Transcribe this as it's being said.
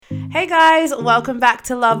Hey guys, welcome back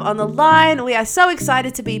to Love on the Line. We are so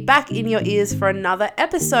excited to be back in your ears for another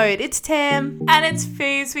episode. It's Tam. And it's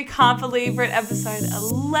Fees. We can't believe we're at episode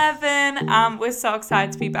 11. We're so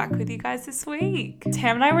excited to be back with you guys this week.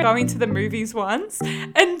 Tam and I were going to the movies once,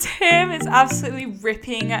 and Tam is absolutely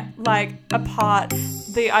ripping apart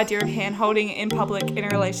the idea of hand holding in public in a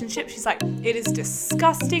relationship. She's like, it is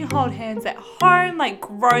disgusting, hold hands at home, like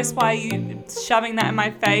gross, why are you shoving that in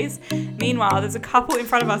my face? Meanwhile, there's a couple in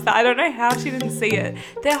front of us that I don't know how she didn't see it.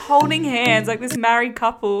 They're holding hands, like this married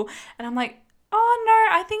couple, and I'm like, oh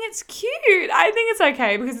no, I think it's cute. I think it's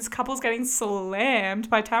okay because this couple's getting slammed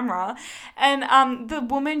by Tamra. And the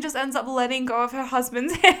woman just ends up letting go of her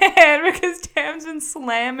husband's hand because Tam's been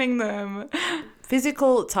slamming them.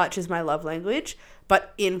 Physical touch is my love language,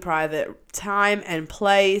 but in private time and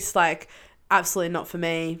place, like absolutely not for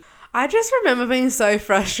me. I just remember being so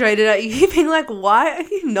frustrated at you, being like, why are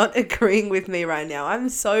you not agreeing with me right now? I'm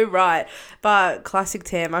so right. But classic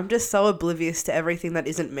Tam, I'm just so oblivious to everything that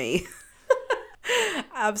isn't me.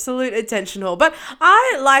 Absolute attention whore. But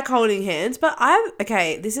I like holding hands, but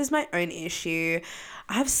this is my own issue.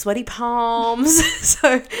 I have sweaty palms.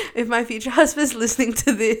 So if my future husband's listening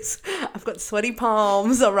to this, I've got sweaty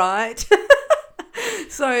palms, all right?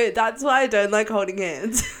 So that's why I don't like holding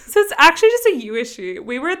hands. So it's actually just a you issue.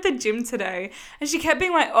 We were at the gym today and she kept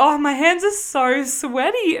being like, oh, my hands are so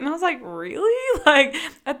sweaty. And I was like, really? Like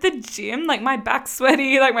at the gym, like my back's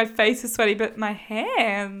sweaty, like my face is sweaty, but my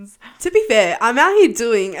hands. To be fair, I'm out here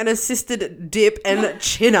doing an assisted dip and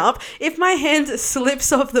chin up. If my hand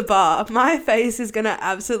slips off the bar, my face is going to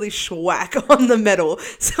absolutely schwack on the metal.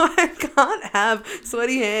 So I can't have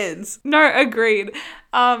sweaty hands. No, agreed.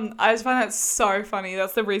 I just find that so funny.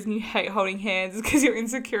 That's the reason you hate holding hands, is because you're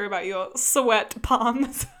insecure about your sweat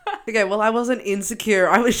palms. Okay, well, I wasn't insecure.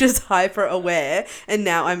 I was just hyper aware, and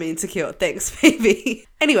now I'm insecure. Thanks, baby.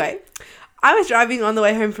 Anyway, I was driving on the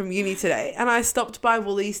way home from uni today, and I stopped by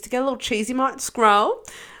Woolies to get a little cheesy mite scroll.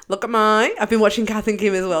 Look at mine. I've been watching Kath and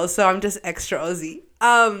Kim as well, so I'm just extra Aussie.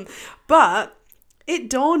 But it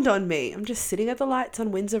dawned on me. I'm just sitting at the lights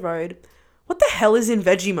on Windsor Road. What the hell is in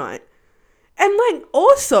Vegemite? And like,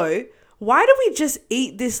 also, why do we just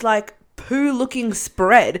eat this like poo-looking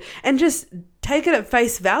spread and just take it at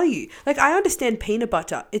face value? Like, I understand peanut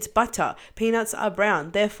butter. It's butter. Peanuts are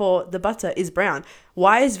brown. Therefore, the butter is brown.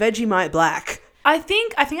 Why is Vegemite black? I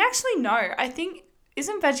think actually no.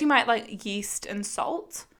 Isn't Vegemite like yeast and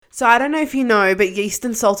salt? So I don't know if you know, but yeast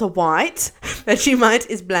and salt are white. Vegemite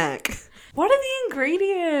is black. What are the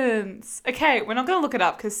ingredients? Okay, we're not going to look it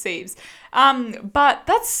up because Sieves. But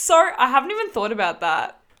I haven't even thought about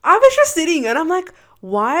that. I was just sitting and I'm like,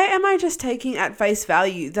 why am I just taking at face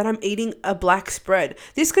value that I'm eating a black spread?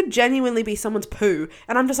 This could genuinely be someone's poo.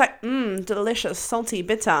 And I'm just like, delicious, salty,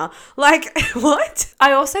 bitter. Like, what?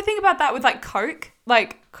 I also think about that with like Coke,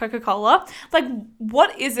 like Coca-Cola. Like,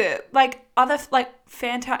 what is it? Like,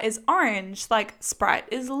 Fanta is orange, like Sprite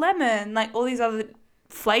is lemon, like all these other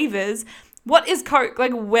flavors. What is Coke?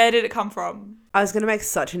 Like, where did it come from? I was going to make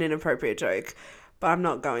such an inappropriate joke, but I'm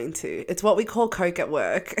not going to. It's what we call Coke at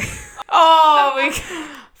work.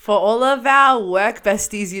 For all of our work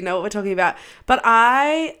besties, you know what we're talking about. But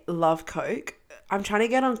I love Coke. I'm trying to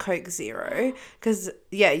get on Coke Zero because,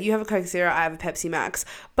 yeah, you have a Coke Zero, I have a Pepsi Max.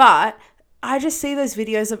 But I just see those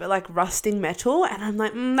videos of it like rusting metal and I'm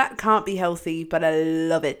like, that can't be healthy, but I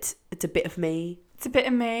love it. It's a bit of me. It's a bit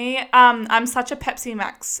of me. I'm such a Pepsi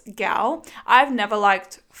Max gal. I've never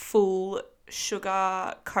liked full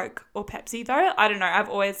sugar Coke or Pepsi though. I don't know. I've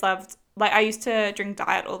always loved, like, I used to drink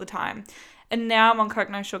diet all the time. And now I'm on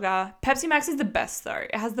Coke no sugar. Pepsi Max is the best though.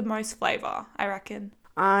 It has the most flavour, I reckon.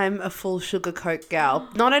 I'm a full sugar Coke gal.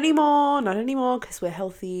 Not anymore because we're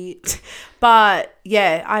healthy. But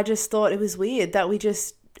yeah, I just thought it was weird that we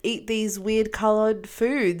just eat these weird coloured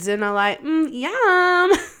foods and are like,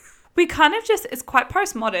 yum. We kind of just, it's quite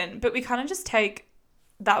postmodern, but we kind of just take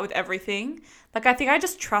that with everything. Like, I think I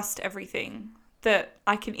just trust everything, that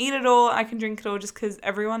I can eat it all, I can drink it all just because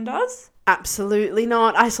everyone does. Absolutely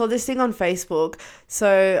not. I saw this thing on Facebook.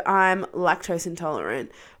 So I'm lactose intolerant,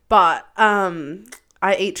 but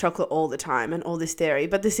I eat chocolate all the time and all this dairy.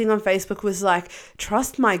 But this thing on Facebook was like,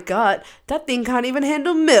 trust my gut. That thing can't even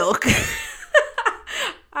handle milk.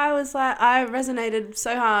 I was like, I resonated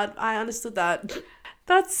so hard. I understood that.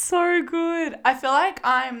 That's so good. I feel like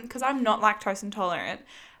because I'm not lactose intolerant,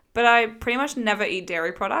 but I pretty much never eat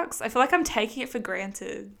dairy products. I feel like I'm taking it for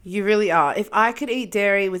granted. You really are. If I could eat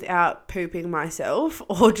dairy without pooping myself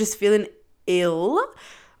or just feeling ill,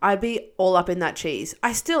 I'd be all up in that cheese.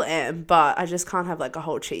 I still am, but I just can't have like a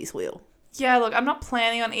whole cheese wheel. Yeah, look, I'm not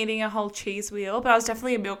planning on eating a whole cheese wheel, but I was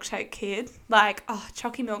definitely a milkshake kid. Like, oh,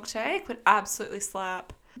 chalky milkshake would absolutely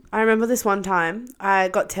slap. I remember this one time I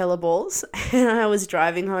got teleballs and I was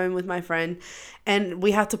driving home with my friend and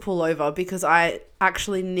we had to pull over because I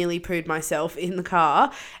actually nearly pooed myself in the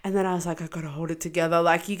car. And then I was like, I gotta hold it together.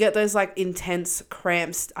 Like you get those like intense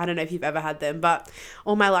cramps. I don't know if you've ever had them, but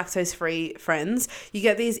all my lactose free friends, you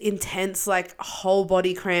get these intense like whole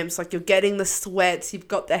body cramps. Like you're getting the sweats, you've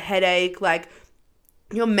got the headache, like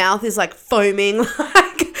your mouth is like foaming.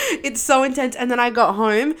 Like it's so intense. And then I got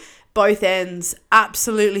home, both ends,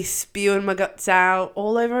 absolutely spewing my guts out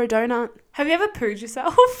all over a donut. Have you ever pooed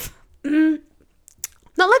yourself?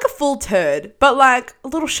 Not like a full turd, but like a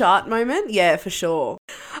little shart moment. Yeah, for sure.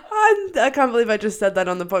 I can't believe I just said that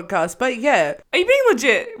on the podcast, but yeah. Are you being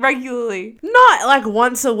legit regularly? Not like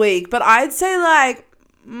once a week, but I'd say like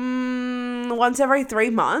once every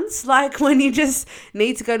 3 months. Like when you just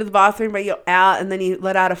need to go to the bathroom, but you're out and then you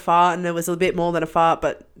let out a fart and it was a bit more than a fart,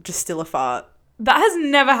 but just still a fart. That has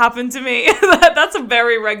never happened to me. That's a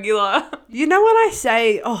very regular. You know when I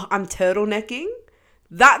say, oh, I'm turtlenecking?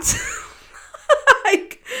 That's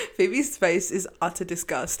like, Phoebe's face is utter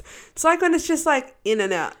disgust. It's like when it's just like in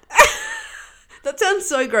and out. That sounds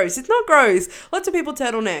so gross. It's not gross. Lots of people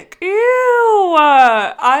turtleneck. Ew.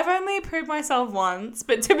 I've only pooed myself once,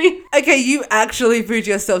 but to be... Okay, you actually pooed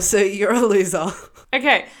yourself, so you're a loser.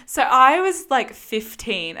 Okay, so I was like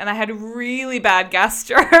 15 and I had really bad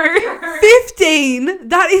gastro. 15?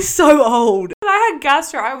 That is so old. I had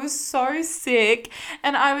gastro. I was so sick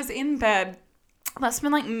and I was in bed. Must have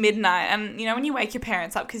been like midnight, and you know when you wake your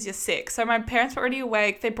parents up because you're sick. So my parents were already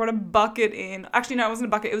awake. They brought a bucket in. Actually, no, it wasn't a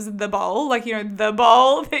bucket. It was the bowl, like, you know, the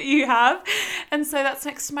bowl that you have. And so that's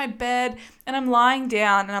next to my bed, and I'm lying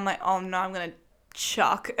down, and I'm like, oh no, I'm gonna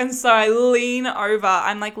chuck. And so I lean over.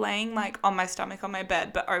 I'm like laying like on my stomach on my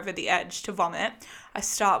bed, but over the edge to vomit. I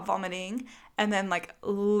start vomiting. And then like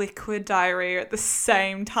liquid diarrhea at the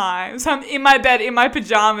same time. So I'm in my bed in my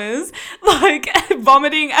pajamas, like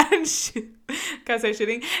vomiting and shit. Can I say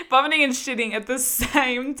shitting? Vomiting and shitting at the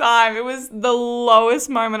same time. It was the lowest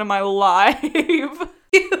moment of my life.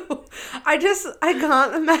 I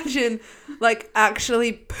can't imagine like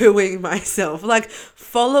actually pooing myself, like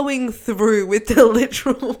following through with the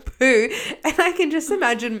literal poo. And I can just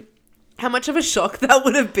imagine how much of a shock that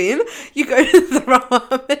would have been. You go to throw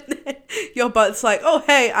up and then your butt's like, oh,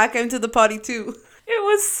 hey, I came to the party too. It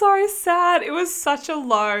was so sad. It was such a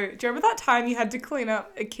low. Do you remember that time you had to clean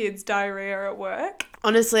up a kid's diarrhea at work?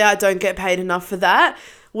 Honestly, I don't get paid enough for that.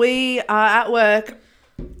 We are at work.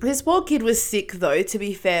 This poor kid was sick though, to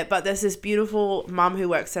be fair, but there's this beautiful mum who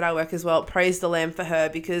works at our work as well. Praise the Lamb for her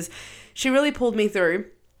because she really pulled me through.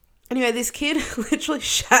 Anyway, this kid literally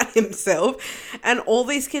shat himself and all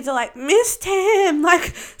these kids are like, Miss Tam,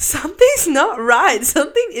 like something's not right.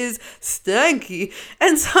 Something is stanky.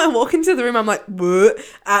 And so I walk into the room. I'm like, what?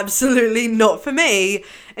 Absolutely not for me.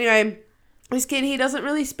 Anyway, this kid, he doesn't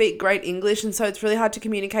really speak great English. And so it's really hard to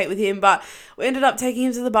communicate with him. But we ended up taking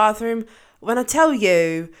him to the bathroom. When I tell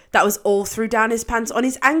you that was all through down his pants on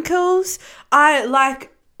his ankles,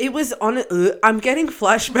 it was on, I'm getting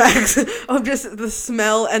flashbacks of just the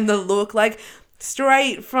smell and the look, like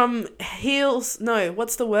straight from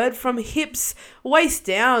from hips, waist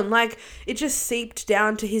down, like it just seeped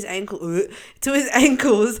down to his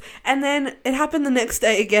ankles. And then it happened the next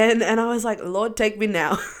day again. And I was like, Lord, take me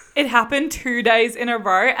now. It happened 2 days in a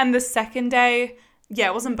row. And the second day, yeah,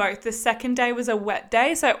 it wasn't both. The second day was a wet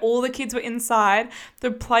day. So all the kids were inside. The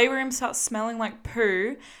playroom starts smelling like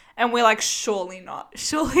poo. And we're like, surely not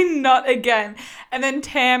again. And then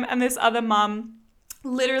Tam and this other mum,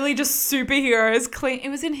 literally just superheroes, clean. It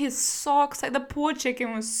was in his socks. Like the poor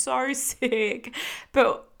chicken was so sick.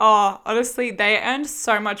 But honestly, they earned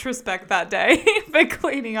so much respect that day for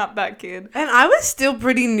cleaning up that kid. And I was still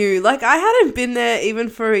pretty new. Like I hadn't been there even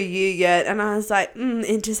for a year yet. And I was like,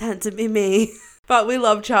 it just had to be me. But we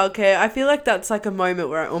love childcare. I feel like that's like a moment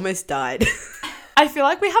where I almost died. I feel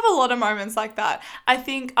like we have a lot of moments like that. I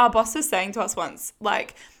think our boss was saying to us once,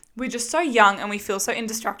 like, we're just so young and we feel so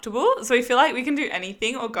indestructible. So we feel like we can do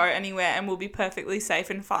anything or go anywhere and we'll be perfectly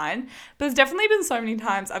safe and fine. But there's definitely been so many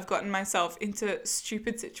times I've gotten myself into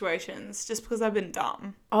stupid situations just because I've been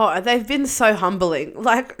dumb. Oh, they've been so humbling.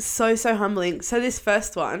 Like, so humbling. So this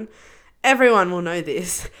first one, everyone will know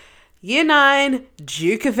this. Year 9,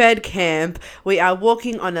 Duke of Ed camp. We are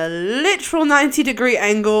walking on a literal 90-degree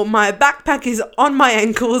angle. My backpack is on my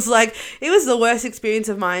ankles. Like, it was the worst experience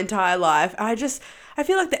of my entire life. I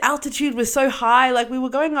feel like the altitude was so high. Like, we were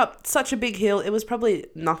going up such a big hill. It was probably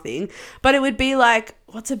nothing. But it would be like,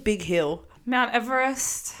 what's a big hill? Mount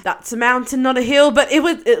Everest. That's a mountain, not a hill, but it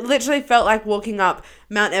literally felt like walking up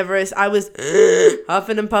Mount Everest. I was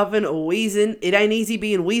huffing and puffing, wheezing. It ain't easy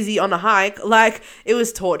being wheezy on a hike. Like, it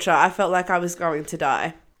was torture. I felt like I was going to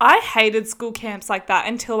die. I hated school camps like that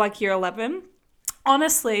until like year 11.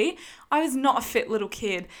 Honestly, I was not a fit little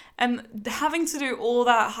kid, and having to do all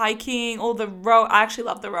that hiking, all the I actually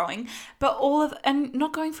love the rowing, but and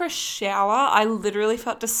not going for a shower, I literally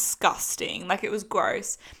felt disgusting. Like, it was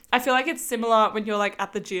gross. I feel like it's similar when you're like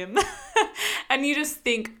at the gym and you just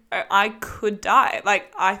think, oh, I could die.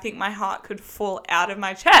 Like, I think my heart could fall out of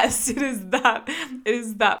my chest. It is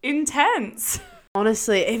that intense.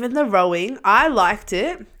 Honestly, even the rowing, I liked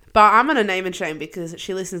it. But I'm going to name and shame because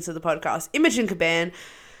she listens to the podcast. Imogen Caban,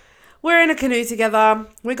 we're in a canoe together.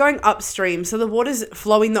 We're going upstream. So the water's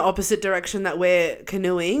flowing the opposite direction that we're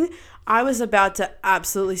canoeing. I was about to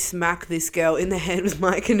absolutely smack this girl in the head with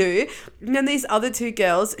my canoe. And then these other two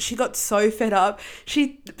girls, she got so fed up.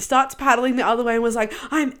 She starts paddling the other way and was like,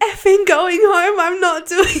 I'm effing going home. I'm not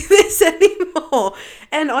doing this anymore.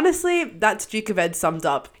 And honestly, that's Duke of Ed summed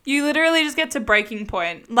up. You literally just get to breaking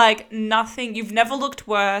point. Like, nothing. You've never looked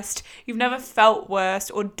worse. You've never felt worse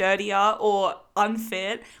or dirtier or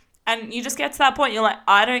unfit. And you just get to that point, you're like,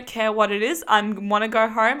 I don't care what it is. I want to go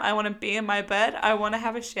home. I want to be in my bed. I want to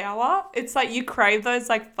have a shower. It's like you crave those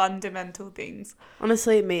like fundamental things.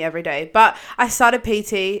 Honestly, me every day. But I started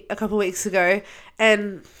PT a couple of weeks ago,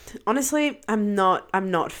 and honestly, I'm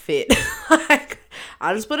not fit. Like,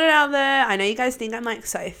 I'll just put it out there. I know you guys think I'm like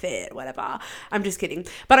so fit, whatever. I'm just kidding.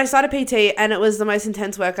 But I started PT and it was the most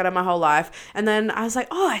intense workout of my whole life. And then I was like,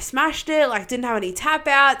 oh, I smashed it. Like, didn't have any tap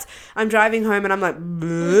outs. I'm driving home and I'm like,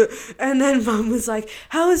 bleh. And then mum was like,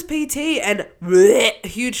 how was PT? And bleh,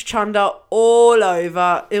 huge chunder all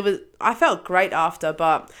over. I felt great after,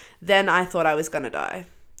 but then I thought I was going to die.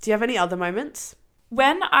 Do you have any other moments?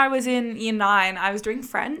 When I was in year 9, I was doing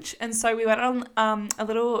French. And so we went on a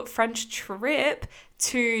little French trip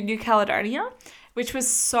to New Caledonia, which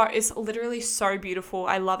was it's literally so beautiful.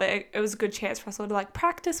 I love it. It was a good chance for us all to like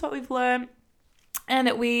practice what we've learned. And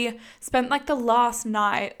we spent like the last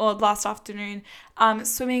night or last afternoon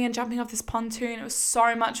swimming and jumping off this pontoon. It was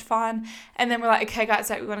so much fun. And then we're like, okay, guys,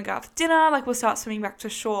 like, we want to go out for dinner. Like, we'll start swimming back to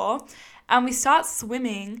shore. And we start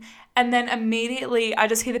swimming. And then immediately I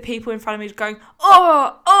just hear the people in front of me going,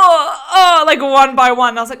 oh, like one by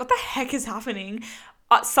one. And I was like, what the heck is happening?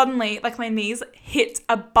 Suddenly, like, my knees hit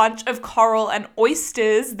a bunch of coral and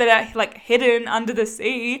oysters that are like hidden under the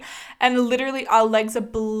sea, and literally our legs are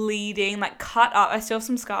bleeding, like cut up. I still have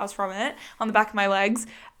some scars from it on the back of my legs.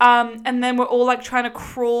 And then we're all like trying to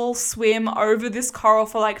crawl, swim over this coral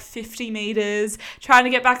for like 50 meters, trying to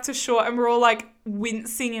get back to shore, and we're all like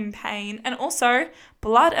wincing in pain. And also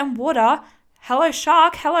blood and water. Hello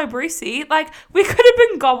shark, hello Brucey. Like, we could have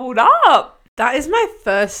been gobbled up. That is my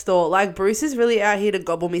first thought. Like, Bruce is really out here to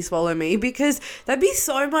gobble me, swallow me, because that'd be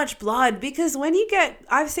so much blood. Because when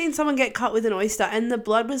I've seen someone get cut with an oyster and the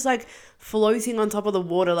blood was like floating on top of the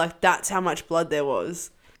water. Like, that's how much blood there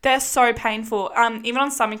was. They're so painful. Even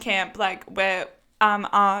on summer camp, like where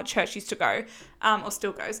our church used to go, or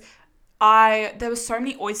still goes, there were so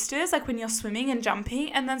many oysters, like when you're swimming and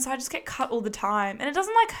jumping, and then so I just get cut all the time. And it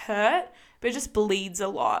doesn't like hurt, but it just bleeds a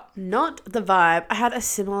lot. Not the vibe. I had a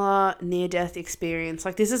similar near-death experience.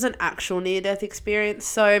 Like, this is an actual near-death experience.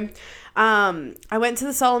 So I went to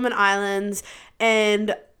the Solomon Islands,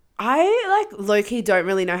 and I, like, low-key don't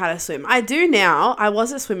really know how to swim. I do now. I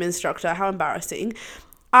was a swim instructor. How embarrassing.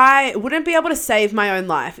 I wouldn't be able to save my own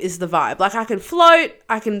life is the vibe. Like, I can float,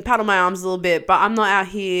 I can paddle my arms a little bit, but I'm not out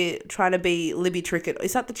here trying to be Libby Trickett.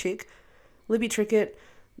 Is that the chick? Libby Trickett?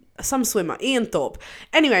 Some swimmer. Ian Thorpe.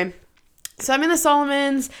 Anyway, so I'm in the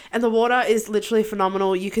Solomons and the water is literally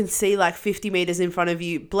phenomenal. You can see like 50 meters in front of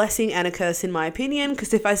you. Blessing and a curse in my opinion,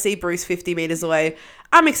 because if I see Bruce 50 meters away,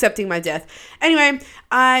 I'm accepting my death. Anyway,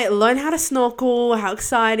 I learn how to snorkel. How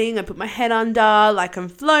exciting. I put my head under like I'm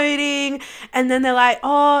floating. And then they're like,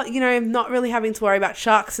 oh, not really having to worry about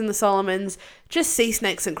sharks in the Solomons, just sea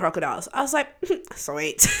snakes and crocodiles. I was like,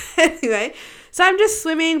 sweet. Anyway, so I'm just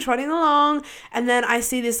swimming, trotting along, and then I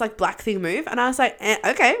see this like black thing move, and I was like,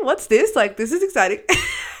 okay, what's this? Like, this is exciting.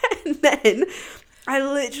 And then I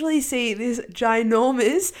literally see this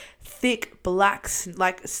ginormous, thick, black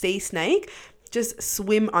like sea snake just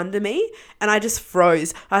swim under me, and I just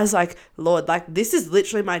froze. I was like, Lord, like, this is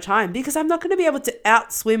literally my time, because I'm not going to be able to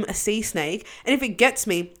outswim a sea snake, and if it gets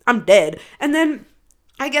me, I'm dead. And then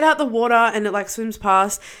I get out the water and it like swims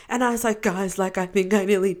past, and I was like, guys, like, I think I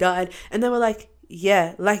nearly died. And they were like,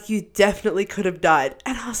 yeah, like you definitely could have died.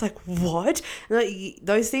 And I was like, what? And like,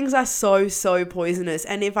 those things are so poisonous.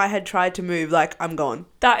 And if I had tried to move, like, I'm gone.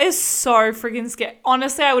 That is so freaking scary.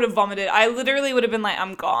 Honestly, I would have vomited. I literally would have been like,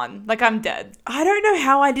 I'm gone. Like, I'm dead. I don't know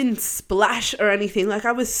how I didn't splash or anything. Like,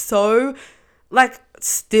 I was so, like,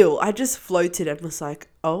 still. I just floated and was like,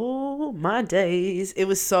 oh my days. It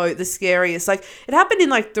was so the scariest. Like, it happened in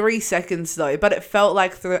like 3 seconds though, but it felt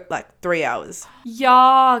like 3 hours.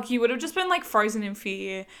 Yuck. You would have just been like frozen in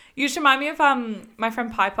fear. You just remind me of my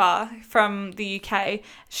friend Piper from the UK.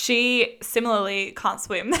 She similarly can't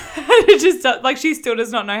swim. Just like she still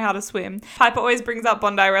does not know how to swim. Piper always brings up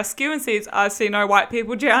Bondi Rescue and says, I see no white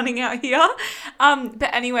people drowning out here.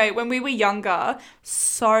 But anyway, when we were younger,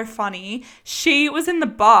 so funny. She was in the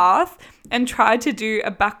bath and tried to do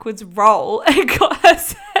a backwards roll and got her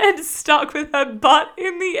head stuck with her butt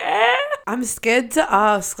in the air. I'm scared to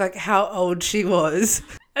ask like how old she was.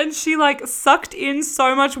 And she like sucked in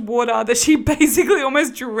so much water that she basically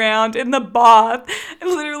almost drowned in the bath and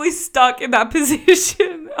literally stuck in that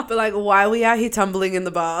position. But like, why are we out here tumbling in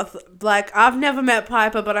the bath? Like, I've never met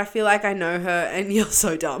Piper, but I feel like I know her and you're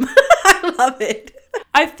so dumb. I love it.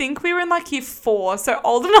 I think we were in like year 4, so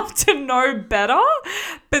old enough to know better,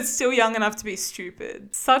 but still young enough to be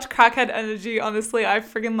stupid. Such crackhead energy, honestly. I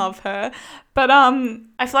freaking love her. But I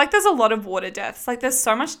feel like there's a lot of water deaths. Like there's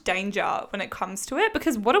so much danger when it comes to it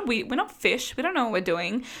because we're not fish. We don't know what we're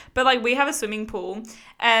doing. But like we have a swimming pool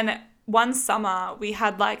and one summer we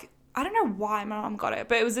had like, I don't know why my mom got it,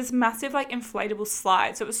 but it was this massive like inflatable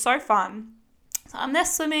slide. So it was so fun. So I'm there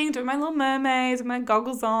swimming, doing my little mermaids with my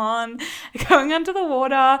goggles on, going under the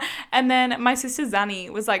water. And then my sister Zanny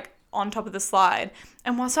was like on top of the slide.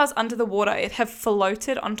 And whilst I was under the water, it had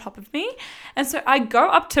floated on top of me. And so I go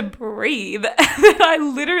up to breathe and I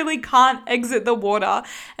literally can't exit the water.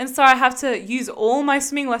 And so I have to use all my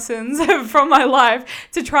swimming lessons from my life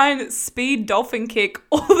to try and speed dolphin kick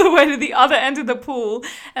all the way to the other end of the pool.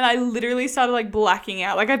 And I literally started like blacking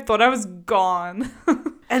out. Like I thought I was gone.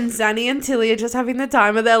 And Zanny and Tilly are just having the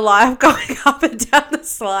time of their life going up and down the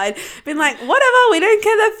slide. Being like, whatever, we don't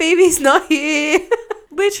care that Phoebe's not here.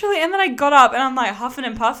 Literally, and then I got up and I'm like huffing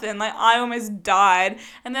and puffing, like I almost died.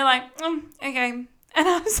 And they're like, okay. And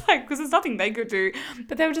I was like, because there's nothing they could do.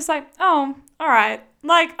 But they were just like, oh, all right.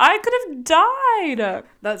 Like I could have died.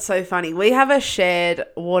 That's so funny. We have a shared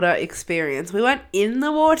water experience. We weren't in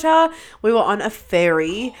the water. We were on a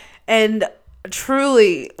ferry and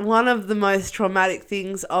truly one of the most traumatic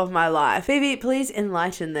things of my life. Phoebe, please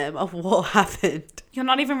enlighten them of what happened. You're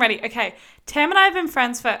not even ready. Okay, Tam and I have been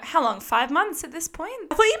friends for how long? 5 months at this point?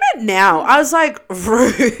 I thought you meant now. I was like,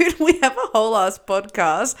 rude. We have a whole ass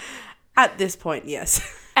podcast. At this point, yes.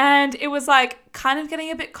 And it was like kind of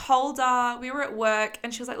getting a bit colder. We were at work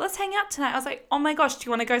and she was like, let's hang out tonight. I was like, oh my gosh, do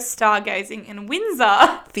you want to go stargazing in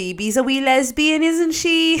Windsor? Phoebe's a wee lesbian, isn't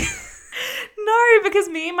she? No, because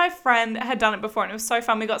me and my friend had done it before and it was so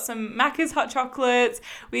fun. We got some Macca's hot chocolates.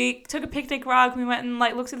 We took a picnic rug. We went and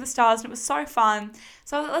like looked at the stars and it was so fun.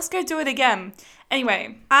 So I was like, let's go do it again.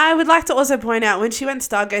 Anyway. I would like to also point out when she went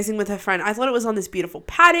stargazing with her friend, I thought it was on this beautiful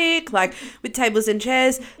paddock, like with tables and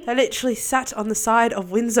chairs. They literally sat on the side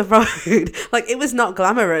of Windsor Road. Like it was not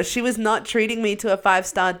glamorous. She was not treating me to a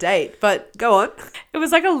 5-star date, but go on. It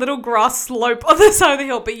was like a little grass slope on the side of the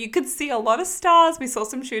hill, but you could see a lot of stars. We saw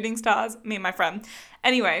some shooting stars, me and my friend.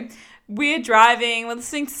 Anyway, we're driving, we're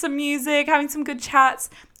listening to some music, having some good chats.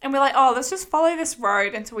 And we're like, oh, let's just follow this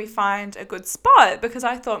road until we find a good spot because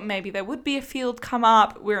I thought maybe there would be a field come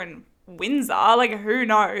up. We're in Windsor, like who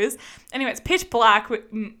knows? Anyway, it's pitch black,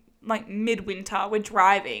 like midwinter, we're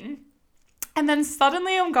driving. And then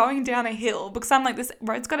suddenly I'm going down a hill because I'm like, this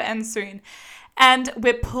road's got to end soon. And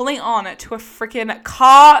we're pulling on to a freaking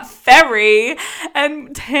car ferry.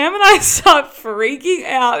 And Tam and I start freaking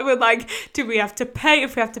out. We're like, do we have to pay?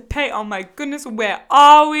 If we have to pay, oh my goodness, where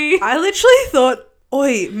are we? I literally thought,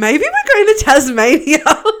 oi, maybe we're going to Tasmania.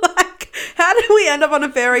 Like, how did we end up on a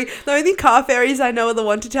ferry? The only car ferries I know are the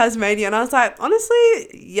one to Tasmania. And I was like, honestly,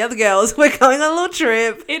 yeah, the girls, we're going on a little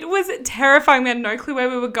trip. It was terrifying. We had no clue where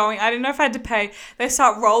we were going. I didn't know if I had to pay. They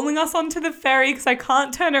start rolling us onto the ferry because I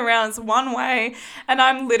can't turn around. It's one way. And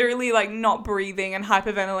I'm literally like not breathing and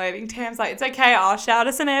hyperventilating. Tam's like, it's okay. I'll shout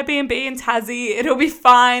us an Airbnb in Tassie. It'll be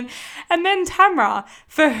fine. And then Tamra,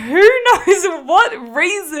 for who knows what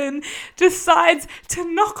reason, decides to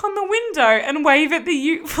knock on the window and wave at the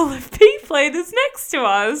ute full of P-platers next to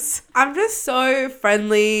us. I'm just so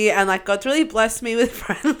friendly and like God's really blessed me with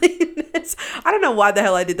friendliness. I don't know why the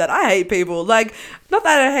hell I did that. I hate people. Like, not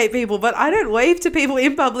that I hate people, but I don't wave to people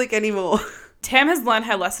in public anymore. Tam has learned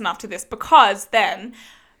her lesson after this because then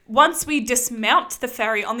once we dismount the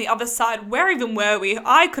ferry on the other side, where even were we?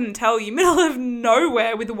 I couldn't tell you. Middle of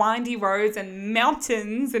nowhere with windy roads and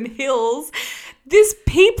mountains and hills. This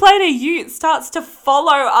P-plater ute starts to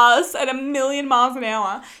follow us at 1,000,000 miles an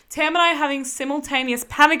hour. Tam and I are having simultaneous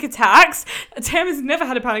panic attacks. Tam has never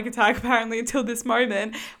had a panic attack apparently until this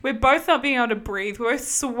moment. We're both not being able to breathe. We're both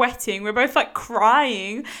sweating. We're both like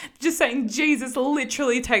crying, just saying, Jesus,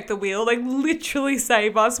 literally take the wheel. Like literally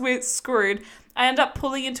save us. We're screwed. I end up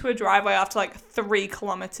pulling into a driveway after like 3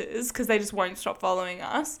 kilometers because they just won't stop following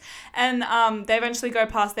us. And they eventually go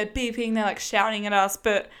past. They're beeping. They're like shouting at us,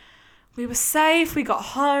 but we were safe. We got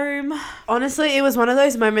home. Honestly, it was one of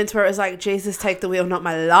those moments where it was like, Jesus, take the wheel, not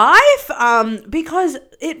my life. Because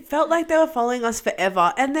it felt like they were following us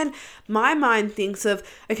forever. And then my mind thinks of,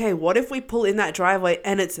 okay, what if we pull in that driveway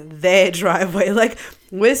and it's their driveway? Like,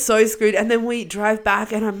 we're so screwed. And then we drive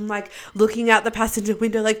back and I'm like looking out the passenger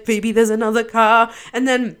window like, Phoebe, there's another car. And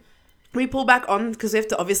then we pull back on because we have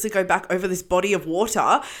to obviously go back over this body of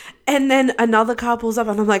water. And then another car pulls up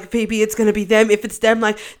and I'm like, Phoebe, it's going to be them. If it's them,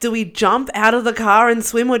 like, do we jump out of the car and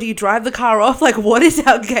swim or do you drive the car off? Like, what is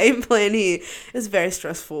our game plan here? It's very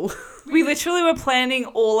stressful. We literally were planning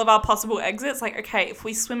all of our possible exits. Like, okay, if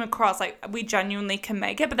we swim across, like, we genuinely can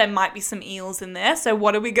make it, but there might be some eels in there. So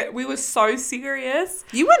what do we get? We were so serious.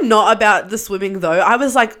 You were not about the swimming though. I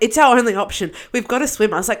was like, it's our only option. We've got to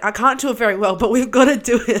swim. I was like, I can't do it very well, but we've got to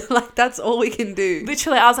do it. Like, that's all we can do.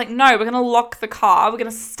 Literally, I was like, no, we're going to lock the car. We're going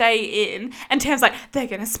to stay in. And Tam's like, they're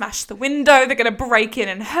going to smash the window. They're going to break in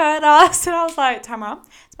and hurt us. And I was like, Tamara,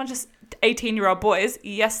 it's a bunch of 18-year-old boys.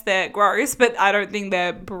 Yes, they're gross, but I don't think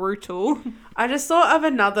they're brutal. I just thought of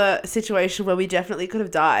another situation where we definitely could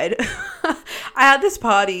have died. I had this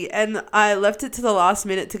party and I left it to the last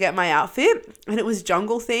minute to get my outfit and it was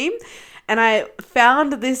jungle theme. And I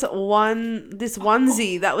found this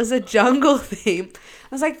onesie that was a jungle theme.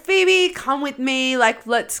 I was like, Phoebe, come with me. Like,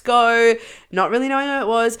 let's go. Not really knowing who it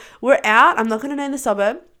was. We're out. I'm not going to name the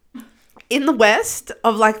suburb. In the west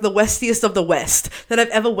of like the westiest of the west that I've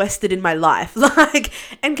ever wested in my life. Like,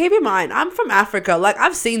 and keep in mind, I'm from Africa. Like,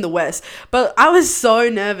 I've seen the west, but I was so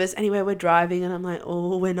nervous. Anyway, we're driving and I'm like,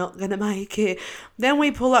 oh, we're not going to make it. Then we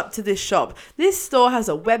pull up to this shop. This store has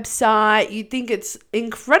a website. You'd think it's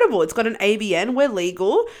incredible. It's got an ABN. We're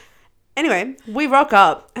legal. Anyway, we rock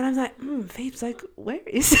up and I'm like, Phoebe's like, where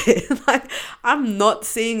is it? Like, I'm not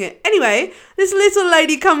seeing it. Anyway, this little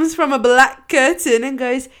lady comes from a black curtain and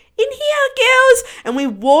goes, in here, girls. And we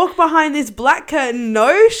walk behind this black curtain,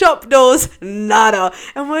 no shop doors, nada.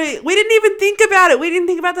 And we didn't even think about it. We didn't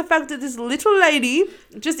think about the fact that this little lady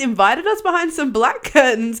just invited us behind some black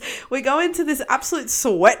curtains. We go into this absolute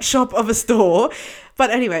sweatshop of a store.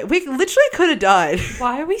 But anyway, we literally could have died.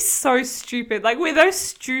 Why are we so stupid? Like, we're those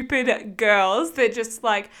stupid girls that just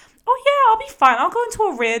like, oh yeah, I'll be fine. I'll go into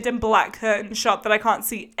a random black curtain shop that I can't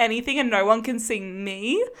see anything and no one can see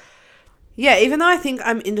me. Yeah, even though I think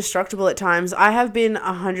I'm indestructible at times, I have been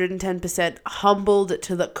 110% humbled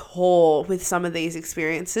to the core with some of these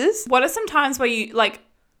experiences. What are some times where you, like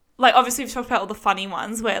obviously we've talked about all the funny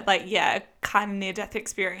ones where, like, yeah, kind of near-death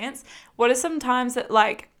experience. What are some times that,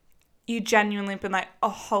 like, you genuinely been like, oh,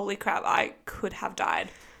 holy crap, I could have died?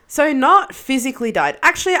 So not physically died.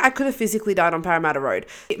 Actually, I could have physically died on Parramatta Road.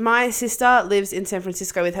 My sister lives in San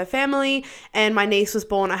Francisco with her family and my niece was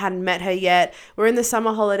born. I hadn't met her yet. We're in the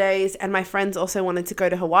summer holidays and my friends also wanted to go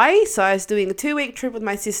to Hawaii. So I was doing a 2-week trip with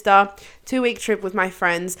my sister, 2-week trip with my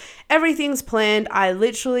friends. Everything's planned. I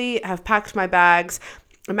literally have packed my bags.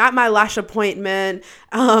 I'm at my lash appointment.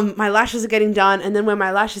 My lashes are getting done. And then when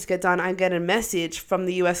my lashes get done, I get a message from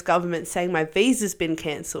the US government saying my visa's been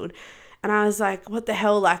cancelled. And I was like, what the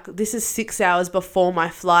hell? Like, this is 6 hours before my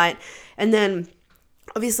flight. And then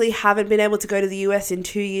obviously haven't been able to go to the US in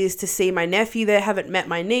 2 years to see my nephew there. Haven't met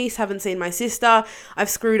my niece, haven't seen my sister. I've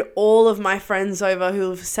screwed all of my friends over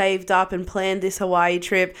who have saved up and planned this Hawaii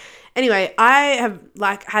trip. Anyway, I have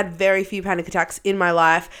like had very few panic attacks in my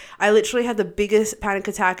life. I literally had the biggest panic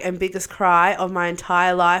attack and biggest cry of my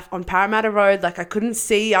entire life on Parramatta Road. Like, I couldn't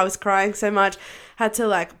see. I was crying so much. Had to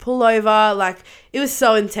like pull over. Like, it was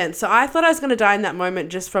so intense. So I thought I was going to die in that moment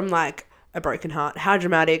just from like a broken heart. How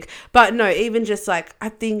dramatic. But no, even just like, I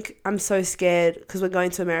think I'm so scared because we're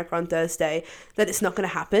going to America on Thursday that it's not going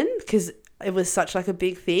to happen because it was such like a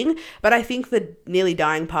big thing. But I think the nearly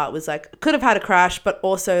dying part was like, could have had a crash, but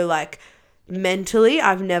also like mentally,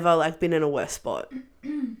 I've never like been in a worse spot.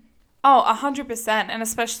 Oh, 100%. And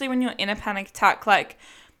especially when you're in a panic attack, like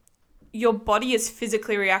your body is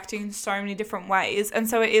physically reacting in so many different ways. And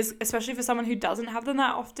so it is, especially for someone who doesn't have them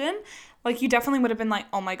that often, like you definitely would have been like,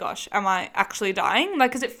 oh my gosh, am I actually dying?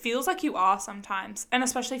 Like, because it feels like you are sometimes. And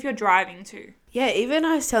especially if you're driving too. Yeah, even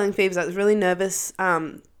I was telling Phoebes I was really nervous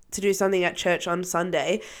to do something at church on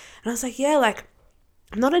Sunday. And I was like, yeah, like,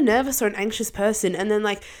 I'm not a nervous or an anxious person. And then,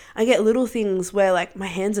 like, I get little things where, like, my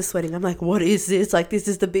hands are sweating. I'm like, what is this? Like, this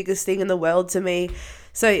is the biggest thing in the world to me.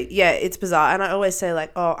 So, yeah, it's bizarre. And I always say,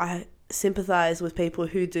 like, oh, I sympathize with people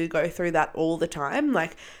who do go through that all the time.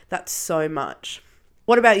 Like, that's so much.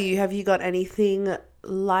 What about you? Have you got anything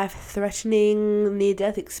life-threatening,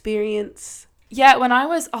 near-death experience? Yeah, when I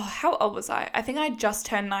was, how old was I? I think I just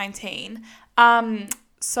turned 19.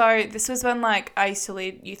 So this was when, like, I used to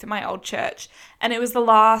lead youth at my old church, and it was the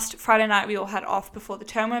last Friday night we all had off before the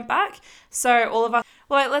term went back. So all of us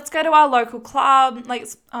were like, let's go to our local club. Like,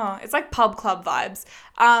 it's like pub club vibes.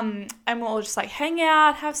 And we'll all just, like, hang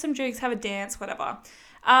out, have some drinks, have a dance, whatever.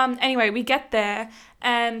 Anyway, we get there,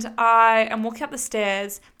 and I am walking up the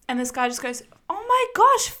stairs, and this guy just goes, oh my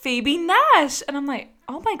gosh, Phoebe Nash. And I'm like,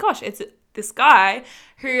 oh my gosh, it's this guy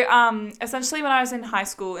who, essentially when I was in high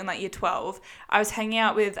school in like year 12, I was hanging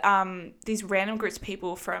out with these random groups of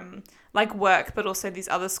people from like work, but also these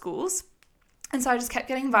other schools. And so I just kept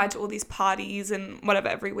getting invited to all these parties and whatever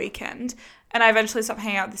every weekend. And I eventually stopped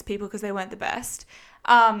hanging out with these people because they weren't the best.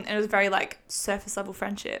 And it was very like surface level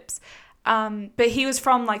friendships. But he was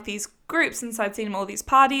from like these groups, and so I'd seen him at all these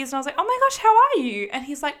parties, and I was like, oh my gosh, how are you? And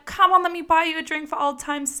he's like, come on, let me buy you a drink for old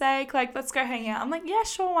time's sake, like let's go hang out. I'm like, yeah,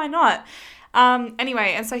 sure, why not?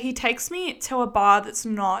 Anyway, and so he takes me to a bar that's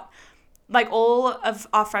not, like, all of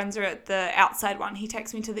our friends are at the outside one. He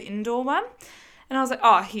takes me to the indoor one, and I was like,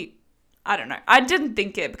 I don't know, I didn't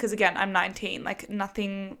think it, because again, I'm 19, like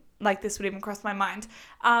nothing like this would even cross my mind.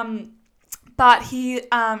 But he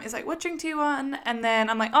is like, what drink do you want? And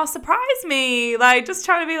then I'm like, oh, surprise me. Like, just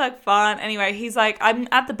trying to be, like, fun. Anyway, he's like, I'm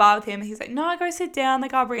at the bar with him. He's like, no, go sit down.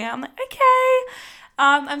 Like, I'll bring it out. I'm like, okay.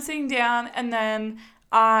 I'm sitting down. And then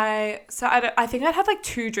I think I'd had, like,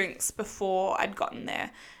 2 drinks before I'd gotten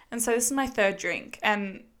there. And so this is my 3rd drink.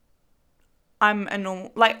 And I'm a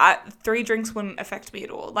normal, like, 3 drinks wouldn't affect me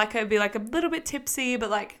at all. Like, I'd be, like, a little bit tipsy,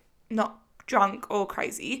 but, like, not drunk or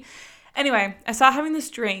crazy. Anyway, I start having this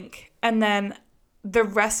drink, and then the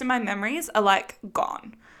rest of my memories are, like,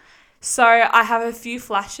 gone. So I have a few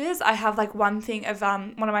flashes. I have, like, one thing of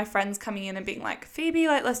one of my friends coming in and being like, Phoebe,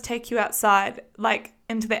 like, let's take you outside, like,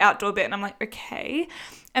 into the outdoor bit. And I'm like, okay.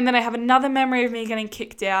 And then I have another memory of me getting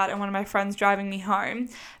kicked out and one of my friends driving me home.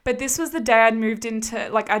 But this was the day I'd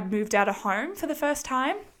moved out of home for the first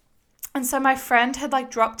time. And so my friend had,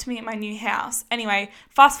 like, dropped me at my new house. Anyway,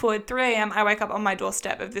 fast forward, 3 a.m, I wake up on my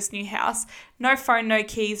doorstep of this new house. No phone, no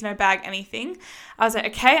keys, no bag, anything. I was like,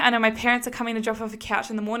 okay, I know my parents are coming to drop off a couch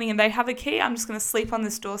in the morning and they have a key. I'm just going to sleep on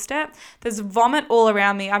this doorstep. There's vomit all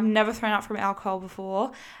around me. I've never thrown up from alcohol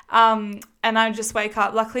before. And I just wake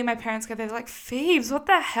up. Luckily, my parents go, they're like, Phoebes, what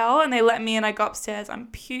the hell? And they let me in. I go upstairs. I'm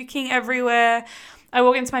puking everywhere. I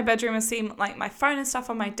walk into my bedroom and see, like, my phone and stuff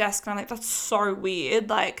on my desk. And I'm like, that's so weird.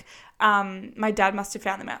 Like, my dad must have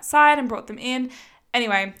found them outside and brought them in.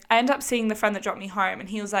 Anyway, I end up seeing the friend that dropped me home, and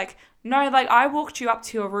he was like, no, like, I walked you up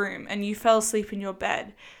to your room and you fell asleep in your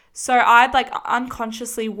bed. So I'd, like,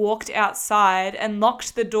 unconsciously walked outside and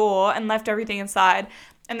locked the door and left everything inside.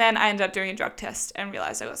 And then I ended up doing a drug test and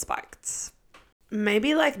realized I got spiked.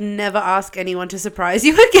 Maybe, like, never ask anyone to surprise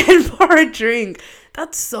you again for a drink.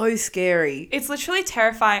 That's so scary. It's literally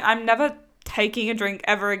terrifying. I'm never taking a drink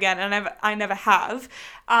ever again, and I never have,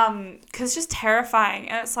 because it's just terrifying.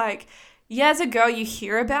 And it's like, yeah, as a girl, you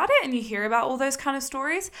hear about it and you hear about all those kind of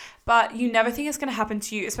stories, but you never think it's going to happen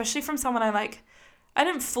to you, especially from someone I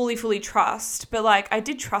didn't fully trust, but, like, I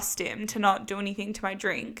did trust him to not do anything to my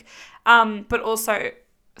drink. But also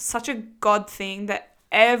such a God thing that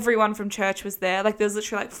everyone from church was there. Like, there's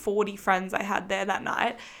literally, like, 40 friends I had there that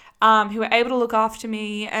night, who were able to look after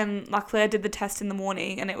me. And luckily I did the test in the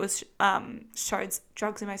morning and it was showed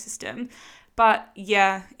drugs in my system. But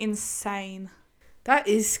yeah, insane. That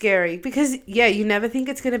is scary because, yeah, you never think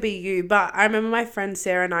it's going to be you. But I remember my friend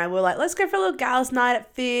Sarah and I were like, let's go for a little gals night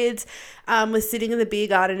at Fids. We're sitting in the beer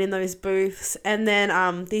garden in those booths. And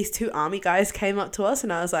then these 2 army guys came up to us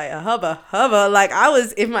and I was like, hubba. Like, I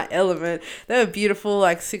was in my element. They were beautiful,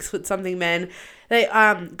 like 6-foot-something men. They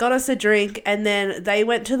got us a drink and then they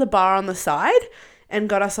went to the bar on the side and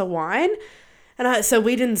got us a wine. And so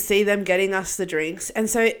we didn't see them getting us the drinks. And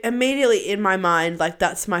so immediately in my mind, like,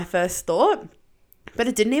 that's my first thought. But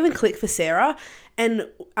it didn't even click for Sarah. And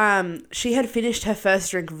she had finished her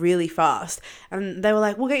first drink really fast. And they were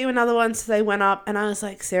like, we'll get you another one. So they went up and I was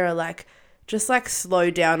like, Sarah, like, just like slow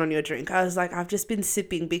down on your drink. I was like, I've just been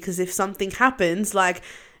sipping, because if something happens, like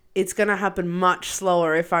it's going to happen much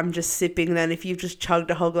slower if I'm just sipping than if you've just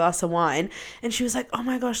chugged a whole glass of wine. And she was like, oh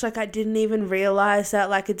my gosh, like I didn't even realize that,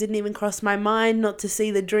 like it didn't even cross my mind not to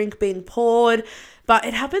see the drink being poured. But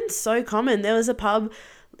it happens so common. There was a pub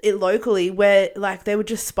locally where like they would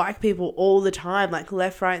just spike people all the time, like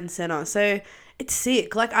left, right and center. So it's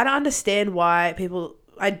sick. Like I don't understand why people,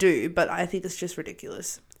 I do, but I think it's just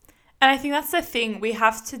ridiculous. And I think that's the thing. We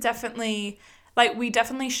have to definitely, like we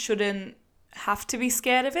definitely shouldn't have to be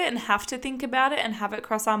scared of it and have to think about it and have it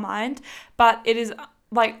cross our mind. But it is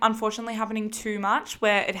like unfortunately happening too much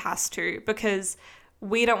where it has to, because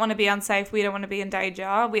we don't want to be unsafe. We don't want to be in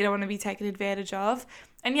danger. We don't want to be taken advantage of.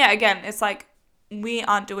 And yeah, again, it's like we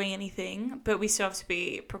aren't doing anything, but we still have to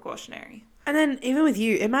be precautionary. And then even with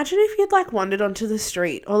you, imagine if you'd like wandered onto the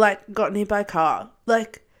street or like gotten hit by a car.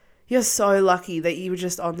 Like you're so lucky that you were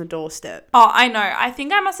just on the doorstep. Oh, I know. I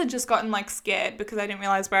think I must have just gotten like scared because I didn't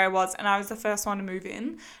realize where I was and I was the first one to move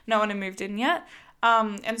in. No one had moved in yet.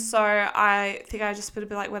 And so I think I just would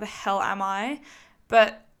be like, where the hell am I?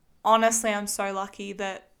 But honestly, I'm so lucky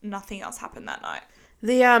that nothing else happened that night.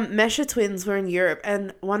 The Mesha twins were in Europe,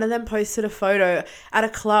 and one of them posted a photo at a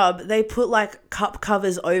club. They put like cup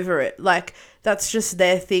covers over it. Like that's just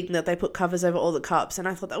their thing, that they put covers over all the cups. And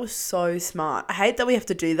I thought that was so smart. I hate that we have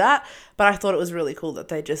to do that, but I thought it was really cool that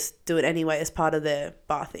they just do it anyway as part of their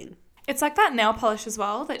bar thing. It's like that nail polish as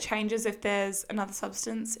well that changes if there's another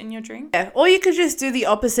substance in your drink. Yeah, or you could just do the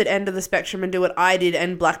opposite end of the spectrum and do what I did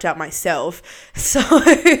and blacked out myself. So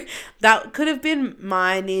that could have been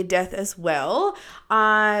my near death as well.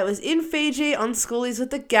 I was in Fiji on schoolies with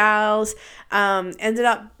the gals, ended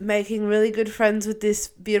up making really good friends with this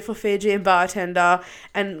beautiful Fijian bartender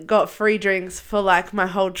and got free drinks for like my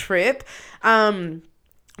whole trip.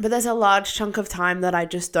 But there's a large chunk of time that I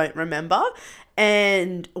just don't remember,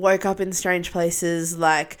 and woke up in strange places.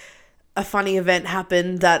 Like a funny event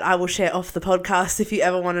happened that I will share off the podcast if you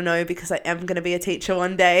ever want to know, because I am going to be a teacher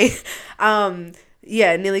one day.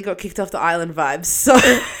 Yeah, nearly got kicked off the island vibes. So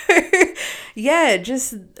yeah,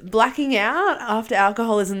 just blacking out after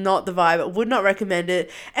alcohol is not the vibe. I would not recommend it.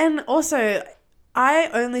 And also, I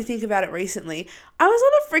only think about it recently. I was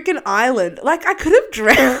on a freaking island. Like, I could have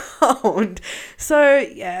drowned. So,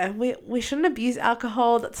 yeah, we shouldn't abuse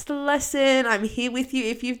alcohol. That's the lesson. I'm here with you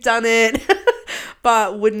if you've done it.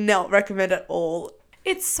 But would not recommend at all.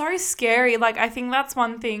 It's so scary. Like, I think that's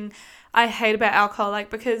one thing I hate about alcohol. Like,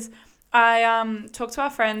 because I talked to our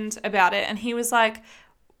friend about it, and he was like,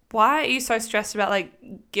 why are you so stressed about like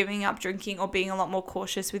giving up drinking or being a lot more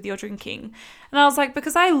cautious with your drinking? And I was like,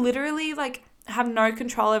 because I literally like have no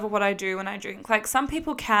control over what I do when I drink. Like some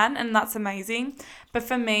people can, and that's amazing. But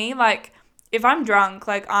for me, like if I'm drunk,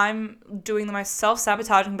 like I'm doing the most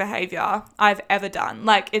self-sabotaging behavior I've ever done.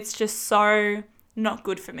 Like it's just so not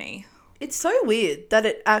good for me. It's so weird that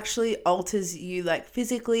it actually alters you like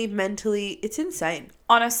physically, mentally. It's insane.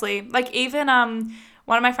 Honestly, like even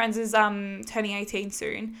one of my friends is turning 18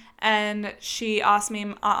 soon, and she asked me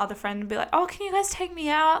and our other friend to be like, oh, can you guys take me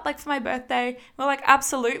out like for my birthday? We're like,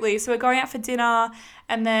 absolutely. So we're going out for dinner,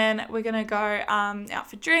 and then we're going to go out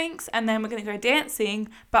for drinks, and then we're going to go dancing,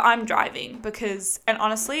 but I'm driving because, and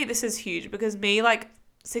honestly, this is huge because me like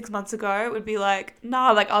 6 months ago would be like,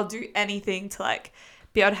 nah, like I'll do anything to like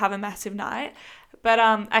be able to have a massive night. But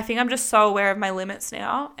I think I'm just so aware of my limits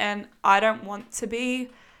now, and I don't want to be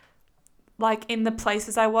like in the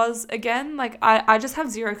places I was again. Like I just have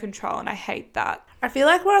zero control, and I hate that. I feel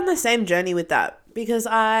like we're on the same journey with that, because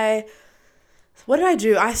what did I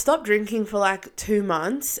do? I stopped drinking for like 2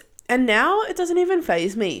 months, and now it doesn't even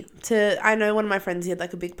faze me. I know one of my friends, he had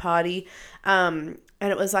like a big party, and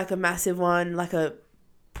it was like a massive one, like a,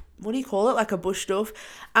 what do you call it? Like a bush doof.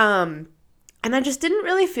 And I just didn't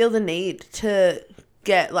really feel the need to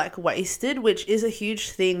get like wasted, which is a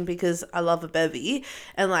huge thing because I love a bevy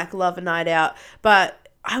and like love a night out. But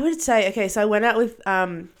I would say, okay, so I went out with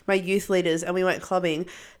my youth leaders and we went clubbing.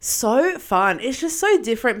 So fun. It's just so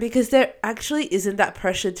different because there actually isn't that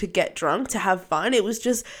pressure to get drunk, to have fun. It was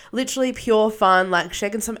just literally pure fun, like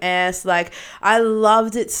shaking some ass. Like I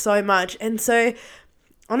loved it so much. And so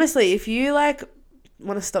honestly, if you like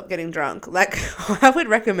want to stop getting drunk, like I would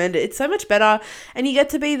recommend it. It's so much better, and you get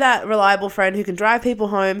to be that reliable friend who can drive people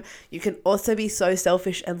home. You can also be so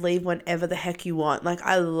selfish and leave whenever the heck you want. Like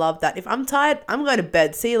I love that. If I'm tired, I'm going to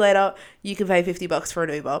bed, see you later. You can pay $50 for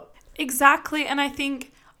an Uber. Exactly. And I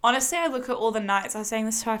think honestly, I look at all the nights, I was saying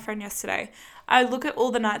this to my friend yesterday, I look at all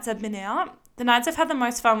the nights I've been out. The nights I've had the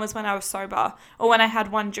most fun was when I was sober or when I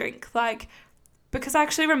had one drink. Like because I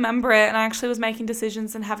actually remember it and I actually was making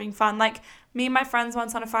decisions and having fun. Like, me and my friends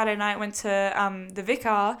once on a Friday night went to the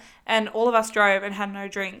Vicar, and all of us drove and had no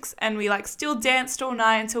drinks, and we like still danced all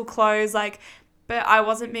night until close, like, but I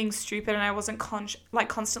wasn't being stupid, and I wasn't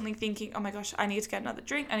constantly thinking, oh my gosh, I need to get another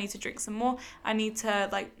drink, I need to drink some more, I need to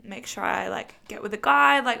like make sure I like get with a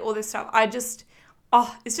guy, like all this stuff.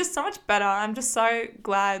 It's just so much better. I'm just so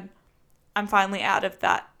glad I'm finally out of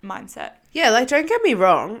that mindset. Yeah, like, don't get me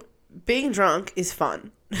wrong, being drunk is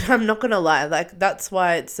fun. I'm not gonna lie, like, that's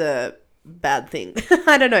why it's a bad thing.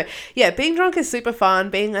 I don't know. Yeah, being drunk is super fun.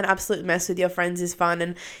 Being an absolute mess with your friends is fun,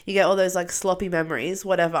 and you get all those like sloppy memories,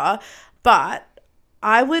 whatever. But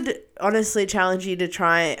I would honestly challenge you to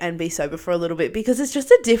try and be sober for a little bit, because it's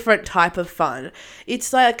just a different type of fun.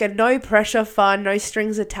 It's like a no pressure fun, no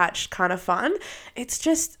strings attached kind of fun. It's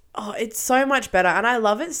just, it's so much better, and I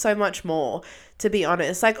love it so much more, to be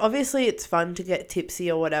honest. Like, obviously it's fun to get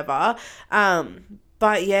tipsy or whatever,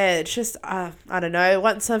 but yeah, it's just, I don't know,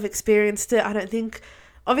 once I've experienced it, I don't think,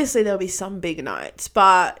 obviously there'll be some big nights,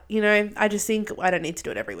 but, you know, I just think I don't need to do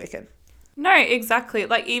it every weekend. No, exactly.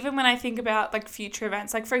 Like, even when I think about like future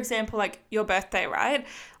events, like for example, like your birthday, right?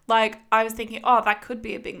 Like, I was thinking, oh, that could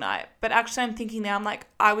be a big night. But actually I'm thinking now, I'm like,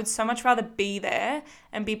 I would so much rather be there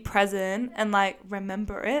and be present and like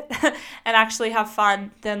remember it and actually have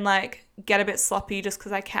fun than like get a bit sloppy just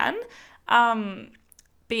because I can.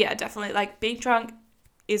 But yeah, definitely, like, being drunk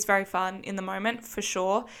is very fun in the moment, for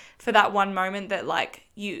sure. For that one moment that like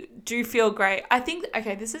you do feel great. I think,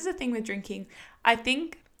 okay, this is the thing with drinking. I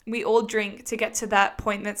think we all drink to get to that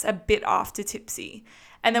point that's a bit after tipsy.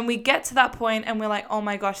 And then we get to that point and we're like, oh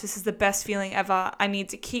my gosh, this is the best feeling ever. I need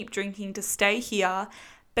to keep drinking to stay here.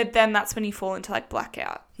 But then that's when you fall into like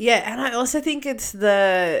blackout. Yeah, and I also think it's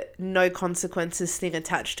the no consequences thing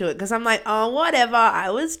attached to it, because I'm like, oh, whatever, I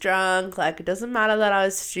was drunk. Like, it doesn't matter that I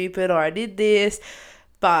was stupid or I did this.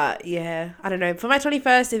 But yeah, I don't know. For my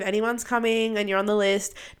 21st, if anyone's coming and you're on the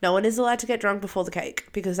list, no one is allowed to get drunk before the cake,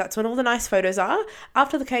 because that's when all the nice photos are.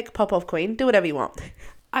 After the cake, pop off, queen. Do whatever you want.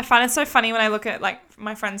 I find it so funny when I look at like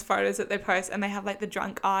my friends' photos that they post and they have like the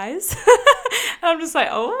drunk eyes. And I'm just like,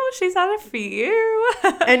 oh, she's had a few.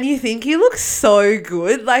 And you think you look so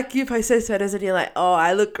good. Like, you post those photos and you're like, oh,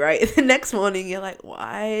 I look great. The next morning you're like,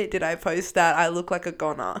 why did I post that? I look like a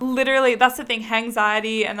goner. Literally, that's the thing.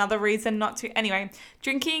 Anxiety, another reason not to. Anyway,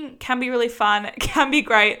 drinking can be really fun, it can be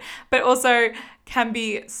great, but also can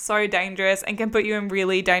be so dangerous and can put you in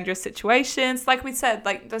really dangerous situations. Like we said,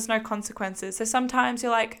 like, there's no consequences. So sometimes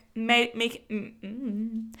you're like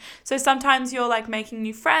sometimes you're like making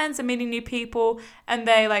new friends and meeting new people, and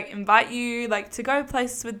they like invite you like to go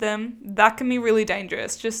places with them. That can be really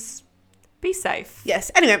dangerous. Just be safe. Yes.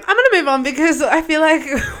 Anyway, I'm going to move on, because I feel like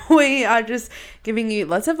we are just giving you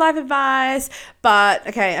lots of life advice. But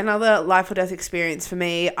okay, another life or death experience for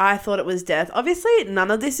me. I thought it was death. Obviously, none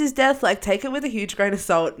of this is death. Like, take it with a huge grain of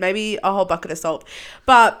salt, maybe a whole bucket of salt.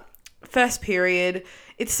 But first period,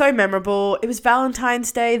 it's so memorable. It was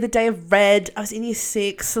Valentine's Day, the day of red. I was in year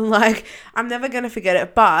 6. Like, I'm never going to forget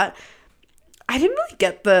it. But I didn't really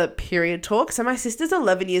get the period talk. So my sister's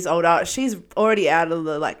 11 years older. She's already out of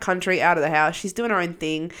the like country, out of the house. She's doing her own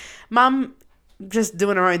thing. Mum just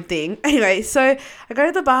doing her own thing. Anyway, so I go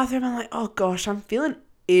to the bathroom. I'm like, oh gosh, I'm feeling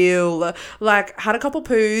ill. Like, had a couple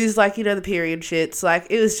poos, like, you know, the period shits. Like,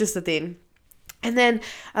 it was just a thing. And then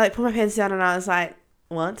I like put my pants down and I was like,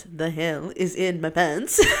 what the hell is in my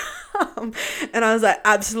pants? And I was like,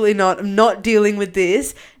 absolutely not. I'm not dealing with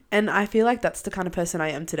this. And I feel like that's the kind of person I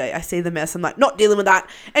am today. I see the mess. I'm like, not dealing with that.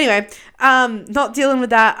 Anyway, not dealing with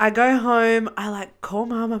that. I go home. I like call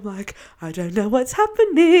mum. I'm like, I don't know what's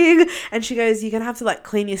happening. And she goes, you're going to have to like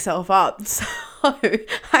clean yourself up. So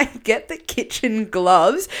I get the kitchen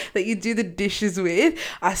gloves that you do the dishes with.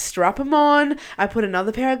 I strap them on. I put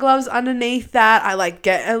another pair of gloves underneath that. I like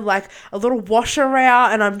get a little washer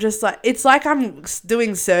out, and I'm just like, it's like I'm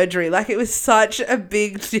doing surgery. Like, it was such a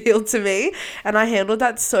big deal to me, and I handled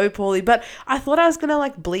that so poorly. But I thought I was gonna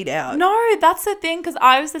like bleed out. No, that's the thing, because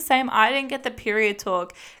I was the same. I didn't get the period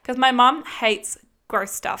talk because my mum hates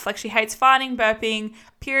gross stuff. Like, she hates farting, burping,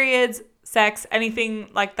 periods, sex, anything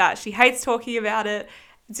like that. She hates talking about it.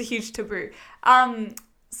 It's a huge taboo.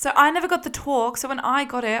 So I never got the talk. So when I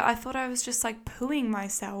got it, I thought I was just like pooing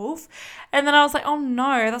myself. And then I was like, oh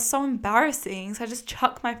no, that's so embarrassing. So I just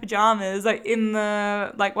chucked my pajamas like in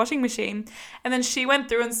the like washing machine. And then she went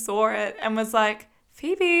through and saw it and was like,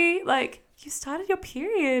 Phoebe, like, you started your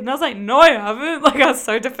period. And I was like, no, I haven't. Like, I was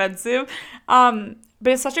so defensive. But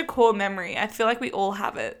it's such a core memory. I feel like we all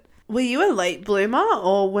have it. Were you a late bloomer,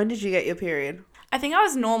 or when did you get your period? I think I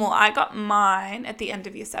was normal. I got mine at the end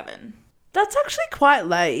of year 7. That's actually quite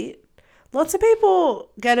late. Lots of people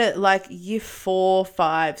get it like year 4,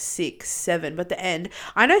 5, 6, 7, but the end.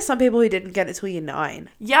 I know some people who didn't get it till year 9.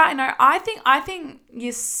 Yeah, I know. I think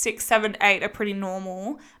year 6, 7, 8 are pretty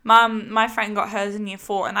normal. My friend got hers in year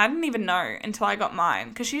 4, and I didn't even know until I got mine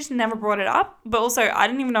because she just never brought it up. But also, I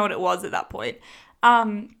didn't even know what it was at that point.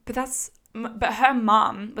 But her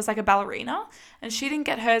mum was like a ballerina, and she didn't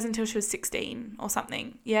get hers until she was 16 or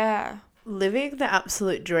something. Yeah. Living the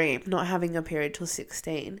absolute dream, not having a period till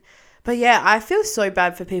 16. But yeah, I feel so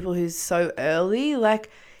bad for people who's so early. Like,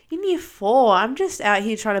 in year 4, I'm just out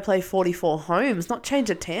here trying to play 44 homes, not change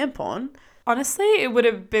a tampon. Honestly, it would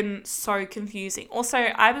have been so confusing. Also,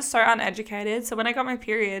 I was so uneducated. So when I got my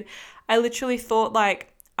period, I literally thought like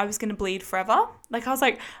I was going to bleed forever. Like I was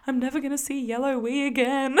like, I'm never going to see yellow wee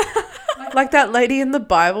again. Like that lady in the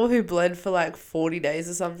Bible who bled for like 40 days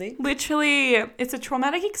or something. Literally, it's a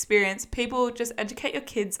traumatic experience. People just educate your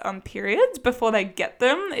kids on periods before they get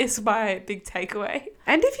them is my big takeaway.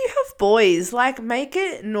 And if you have boys, like make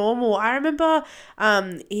it normal. I remember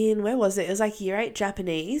where was it? It was like year 8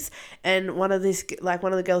 Japanese, and one of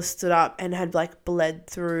the girls stood up and had like bled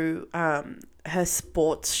through her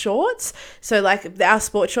sports shorts. So like our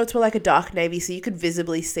sports shorts were like a dark navy, so you could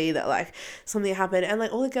visibly see that like something happened, and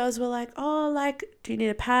like all the girls were like, oh, like, do you need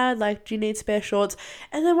a pad? Like, do you need spare shorts?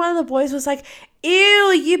 And then one of the boys was like,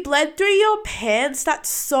 ew, you bled through your pants, that's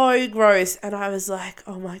so gross. And I was like,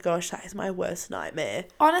 oh my gosh, that is my worst nightmare.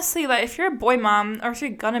 Honestly, like if you're a boy mum, or if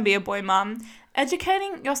you're gonna be a boy mum,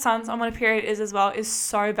 educating your sons on what a period is as well is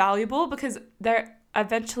so valuable, because they're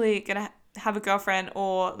eventually gonna have a girlfriend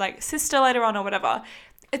or like sister later on or whatever.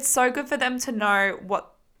 It's so good for them to know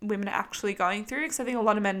what women are actually going through, because I think a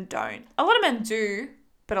lot of men don't. A lot of men do,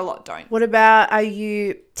 but a lot don't. What about, are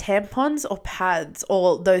you tampons or pads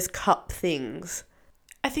or those cup things?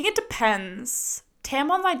 I think it depends.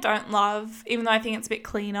 Tampons I don't love, even though I think it's a bit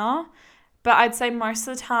cleaner. But I'd say most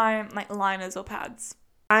of the time, like liners or pads.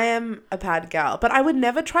 I am a pad gal, but I would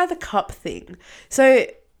never try the cup thing. So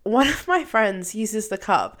one of my friends uses the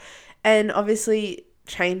cup and obviously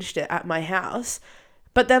changed it at my house,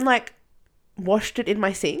 but then like washed it in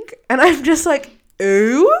my sink, and I'm just like,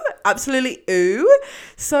 ooh, absolutely ooh.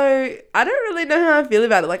 So I don't really know how I feel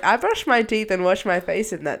about it. Like, I brush my teeth and wash my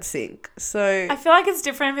face in that sink. So I feel like it's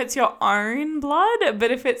different if it's your own blood, but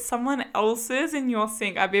if it's someone else's in your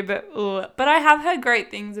sink, I'd be a bit ugh. But I have heard great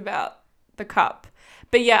things about the cup.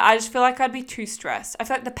 But yeah, I just feel like I'd be too stressed. I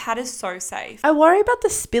feel like the pad is so safe. I worry about the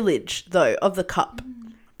spillage though of the cup.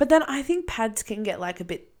 But then I think pads can get like a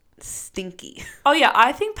bit stinky. Oh yeah,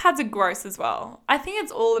 I think pads are gross as well. I think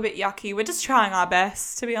it's all a bit yucky. We're just trying our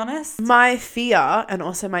best, to be honest. My fear, and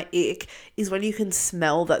also my ick, is when you can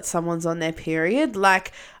smell that someone's on their period.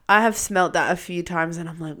 Like, I have smelled that a few times and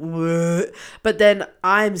I'm like, what? But then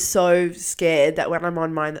I'm so scared that when I'm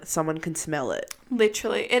on mine that someone can smell it.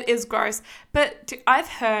 Literally, it is gross. But I've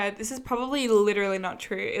heard, this is probably literally not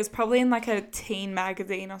true, it's probably in like a teen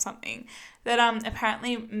magazine or something, that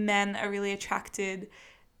apparently men are really attracted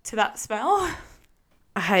to that smell.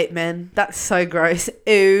 I hate men. That's so gross.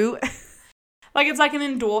 Ew. Like, it's like an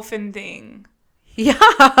endorphin thing.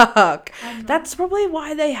 Yuck. That's probably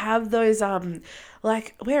why they have those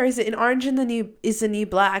like, where is it? In Orange and is the New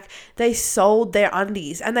Black, they sold their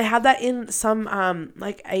undies, and they have that in some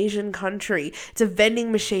like Asian country. It's a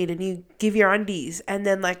vending machine, and you give your undies, and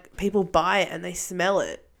then like people buy it and they smell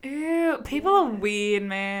it. Ew, people are weird,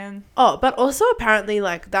 man. Oh, but also apparently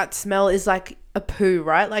like that smell is like a poo,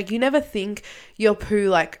 right? Like you never think your poo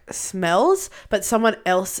like smells, but someone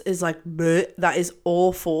else is like, bleh, that is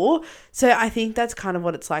awful. So I think that's kind of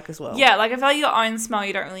what it's like as well. Yeah, like I feel like your own smell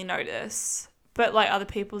you don't really notice, but like other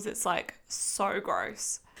people's it's like so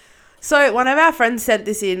gross. So one of our friends sent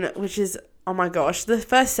this in, which is, oh my gosh, the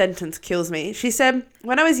first sentence kills me. She said,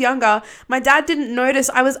 when I was younger, my dad didn't notice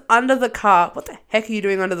I was under the car. What the heck are you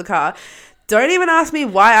doing under the car? Don't even ask me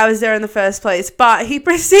why I was there in the first place, but he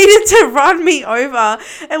proceeded to run me over.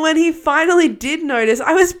 And when he finally did notice,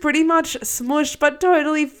 I was pretty much smushed, but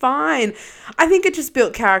totally fine. I think it just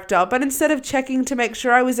built character, but instead of checking to make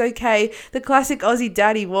sure I was okay, the classic Aussie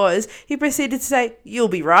daddy was, he proceeded to say, you'll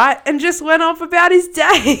be right, and just went off about his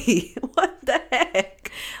day. What the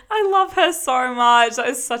heck? I love her so much. That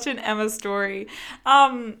is such an Emma story.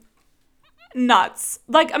 Nuts.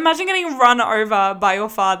 Like, imagine getting run over by your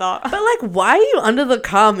father. But like, why are you under the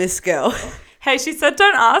car, Miss Girl? Hey, she said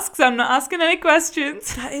don't ask, so I'm not asking any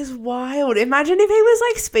questions. That is wild. Imagine if he was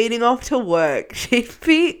like speeding off to work. She'd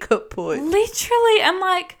be kaput. Literally, and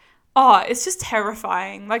like, oh, it's just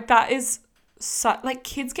terrifying. Like, that is like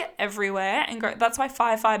kids get everywhere and go. That's why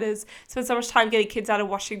firefighters spend so much time getting kids out of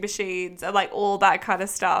washing machines and like all that kind of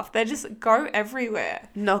stuff. They just go everywhere.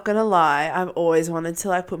 Not gonna lie, I've always wanted to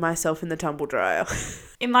like put myself in the tumble dryer.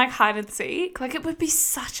 In like hide and seek, like it would be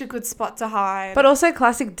such a good spot to hide. But also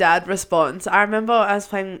classic dad response. I remember I was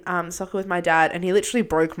playing soccer with my dad and he literally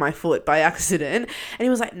broke my foot by accident. And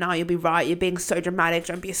he was like, no, you'll be right. You're being so dramatic.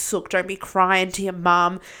 Don't be a sook. Don't be crying to your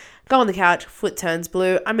mum. Go on the couch. Foot turns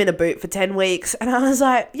blue. I'm in a boot for 10 weeks. And I was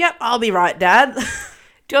like, yep, I'll be right, dad.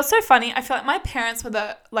 You're so funny. I feel like my parents were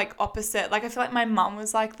the like opposite. Like I feel like my mum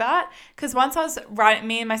was like that because once I was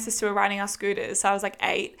me and my sister were riding our scooters. So I was like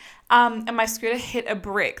 8, and my scooter hit a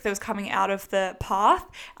brick that was coming out of the path.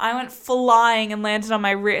 I went flying and landed on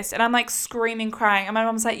my wrist, and I'm like screaming, crying. And my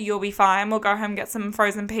mum's like, "You'll be fine. We'll go home and get some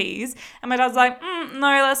frozen peas." And my dad's like, "No,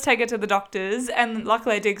 let's take it to the doctors." And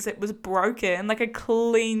luckily I did because it was broken, like a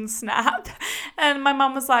clean snap. And my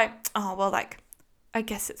mum was like, "Oh well, like." I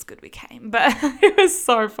guess it's good we came, but it was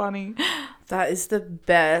so funny. That is the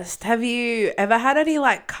best. Have you ever had any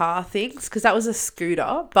like car things? Because that was a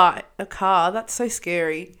scooter, but a car, that's so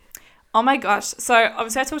scary. Oh my gosh. So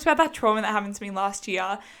obviously I talked about that trauma that happened to me last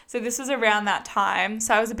year. So this was around that time.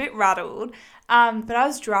 So I was a bit rattled. But I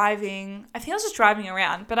was driving, I think I was just driving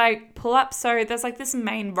around, but I pull up. So there's like this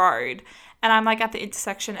main road and I'm like at the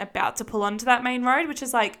intersection about to pull onto that main road, which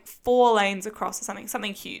is like 4 lanes across or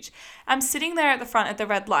something huge. I'm sitting there at the front at the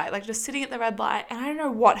red light, like just sitting at the red light, and I don't know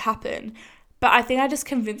what happened, but I think I just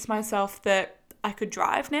convinced myself that I could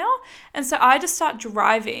drive now. And so I just start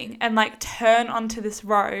driving and like turn onto this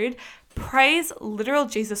road. Praise literal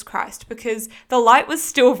Jesus Christ, because the light was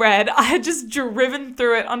still red. I had just driven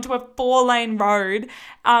through it onto a 4-lane road.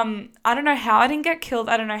 I don't know how I didn't get killed.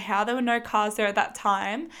 I don't know how there were no cars there at that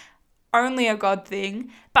time. Only a God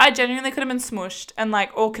thing. But I genuinely could have been smushed and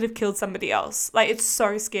like, or could have killed somebody else. Like, it's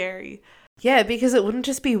so scary. Yeah, because it wouldn't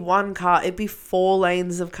just be one car. It'd be 4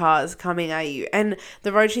 lanes of cars coming at you. And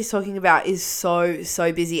the road she's talking about is so,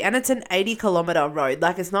 so busy. And it's an 80-kilometer road.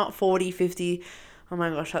 Like, it's not 40, 50. Oh my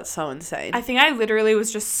gosh, that's so insane. I think I literally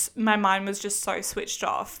was just, my mind was just so switched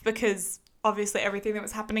off because obviously everything that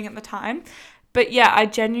was happening at the time. But yeah, I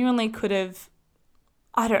genuinely could have,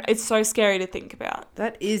 it's so scary to think about.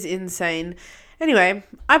 That is insane. Anyway,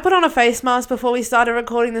 I put on a face mask before we started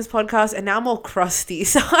recording this podcast and now I'm all crusty.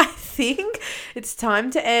 So I think it's time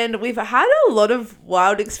to end. We've had a lot of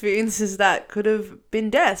wild experiences that could have been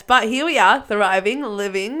death, but here we are, thriving,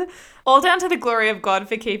 living. All down to the glory of God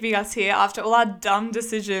for keeping us here after all our dumb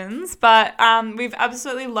decisions. But we've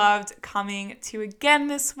absolutely loved coming to you again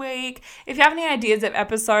this week. If you have any ideas of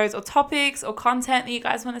episodes or topics or content that you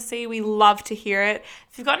guys want to see, we love to hear it.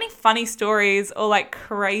 If you've got any funny stories or like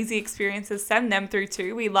crazy experiences, send them through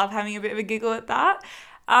too. We love having a bit of a giggle at that.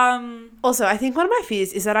 Also, I think one of my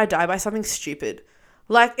fears is that I die by something stupid.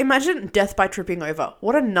 Like, imagine death by tripping over.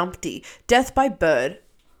 What a numpty. Death by bird.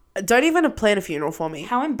 Don't even plan a funeral for me.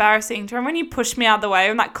 How embarrassing. Do you remember when you pushed me out of the way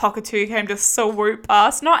when that cockatoo came to swoop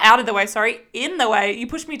past? Not out of the way, sorry, in the way. You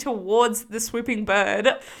pushed me towards the swooping bird.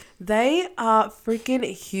 They are freaking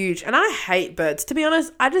huge. And I hate birds. To be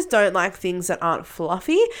honest, I just don't like things that aren't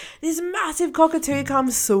fluffy. This massive cockatoo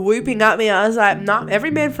comes swooping at me. I was like, nah,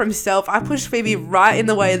 every man for himself. I pushed Phoebe right in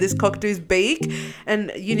the way of this cockatoo's beak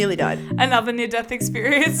and you nearly died. Another near-death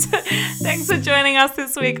experience. Thanks for joining us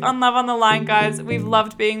this week on Love on the Line, guys. We've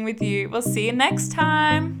loved being with you. We'll see you next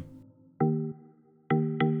time.